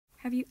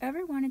Have you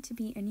ever wanted to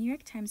be a New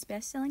York Times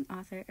best-selling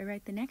author or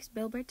write the next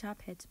Billboard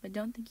top hits but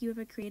don't think you have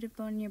a creative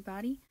bone in your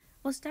body?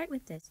 Well, start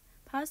with this.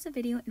 Pause the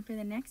video and for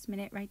the next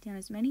minute write down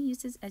as many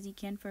uses as you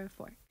can for a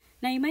fork.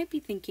 Now you might be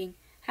thinking,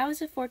 how is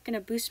a fork going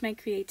to boost my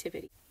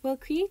creativity? Well,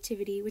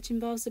 creativity, which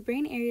involves the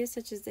brain areas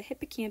such as the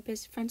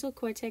hippocampus, frontal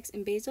cortex,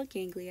 and basal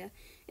ganglia,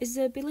 is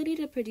the ability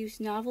to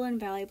produce novel and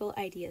valuable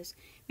ideas,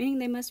 meaning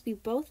they must be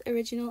both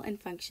original and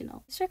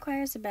functional. This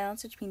requires a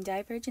balance between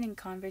divergent and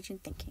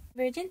convergent thinking.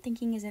 Divergent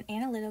thinking is an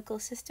analytical,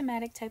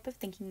 systematic type of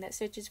thinking that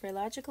searches for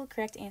logical,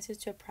 correct answers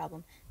to a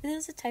problem. This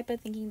is a type of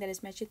thinking that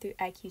is measured through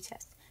IQ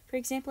tests. For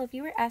example, if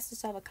you were asked to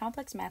solve a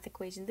complex math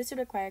equation, this would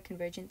require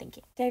convergent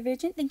thinking.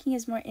 Divergent thinking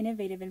is more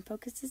innovative and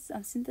focuses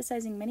on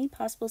synthesizing many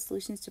possible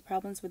solutions to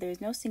problems where there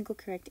is no single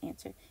correct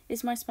answer. It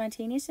is more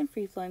spontaneous and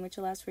free-flowing, which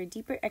allows for a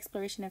deeper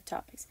exploration of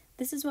topics.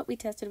 This is what we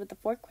tested with the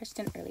fork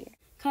question earlier.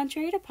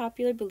 Contrary to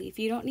popular belief,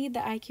 you don't need the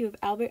IQ of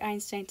Albert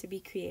Einstein to be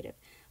creative.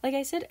 Like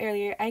I said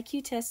earlier,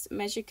 IQ tests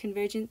measure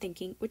convergent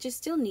thinking, which is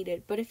still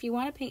needed, but if you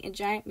want to paint a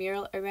giant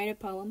mural or write a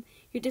poem,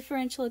 your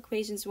differential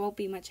equations won't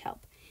be much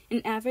help.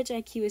 An average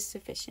IQ is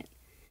sufficient.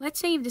 Let's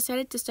say you've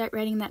decided to start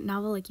writing that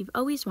novel like you've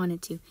always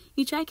wanted to.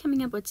 You try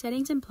coming up with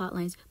settings and plot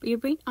lines, but your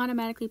brain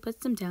automatically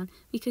puts them down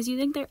because you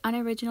think they're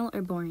unoriginal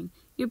or boring.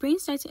 Your brain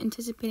starts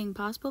anticipating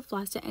possible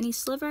flaws to any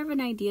sliver of an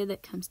idea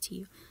that comes to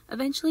you.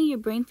 Eventually, your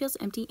brain feels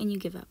empty and you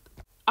give up.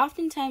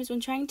 Oftentimes, when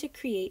trying to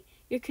create,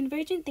 your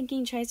convergent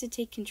thinking tries to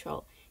take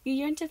control. You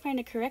yearn to find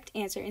a correct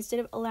answer instead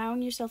of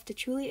allowing yourself to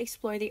truly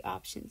explore the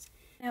options.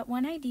 That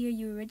one idea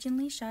you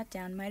originally shot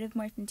down might have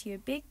morphed into a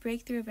big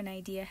breakthrough of an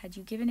idea had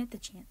you given it the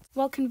chance.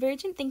 While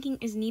convergent thinking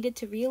is needed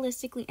to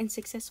realistically and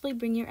successfully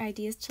bring your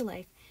ideas to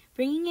life,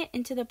 bringing it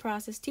into the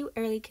process too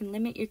early can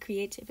limit your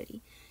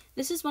creativity.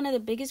 This is one of the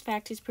biggest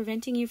factors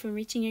preventing you from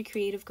reaching your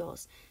creative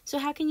goals. So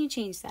how can you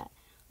change that?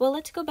 Well,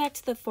 let's go back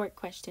to the fork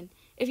question.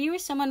 If you were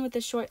someone with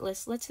a short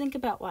list, let's think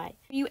about why.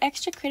 Were you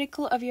extra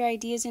critical of your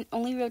ideas and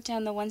only wrote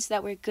down the ones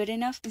that were good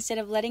enough instead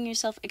of letting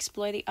yourself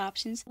explore the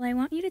options? Well, I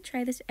want you to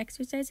try this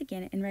exercise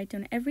again and write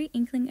down every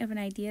inkling of an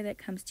idea that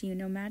comes to you,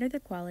 no matter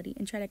the quality,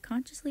 and try to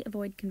consciously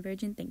avoid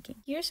convergent thinking.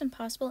 Here are some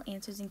possible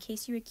answers in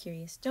case you were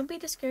curious. Don't be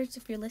discouraged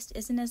if your list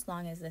isn't as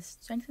long as this.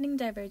 Strengthening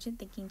divergent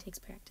thinking takes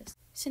practice.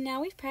 So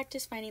now we've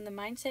practiced finding the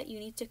mindset you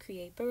need to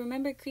create, but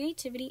remember,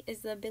 creativity is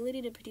the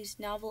ability to produce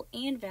novel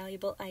and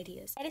valuable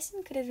ideas.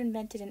 Edison could have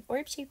invented an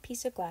orb-shaped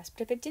piece of glass,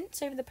 but if it didn't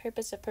serve the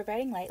purpose of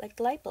providing light like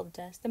the light bulb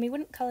does, then we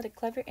wouldn't call it a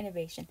clever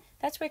innovation.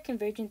 That's where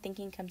convergent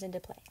thinking comes into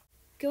play.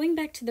 Going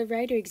back to the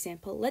writer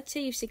example, let's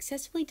say you've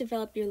successfully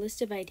developed your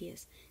list of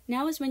ideas.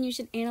 Now is when you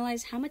should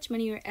analyze how much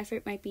money or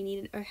effort might be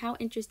needed or how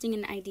interesting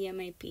an idea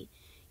might be.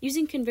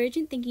 Using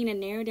convergent thinking to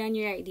narrow down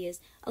your ideas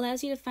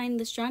allows you to find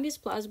the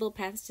strongest plausible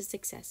paths to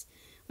success.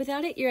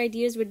 Without it, your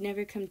ideas would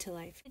never come to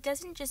life. It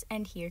doesn't just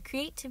end here.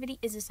 Creativity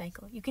is a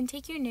cycle. You can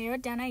take your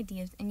narrowed down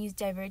ideas and use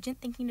divergent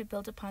thinking to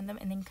build upon them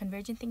and then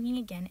convergent thinking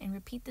again and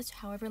repeat this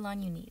however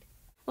long you need.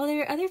 While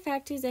there are other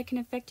factors that can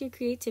affect your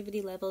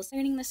creativity levels,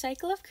 learning the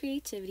cycle of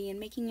creativity and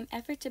making an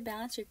effort to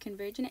balance your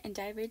convergent and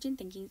divergent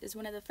thinking is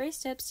one of the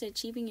first steps to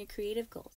achieving your creative goals.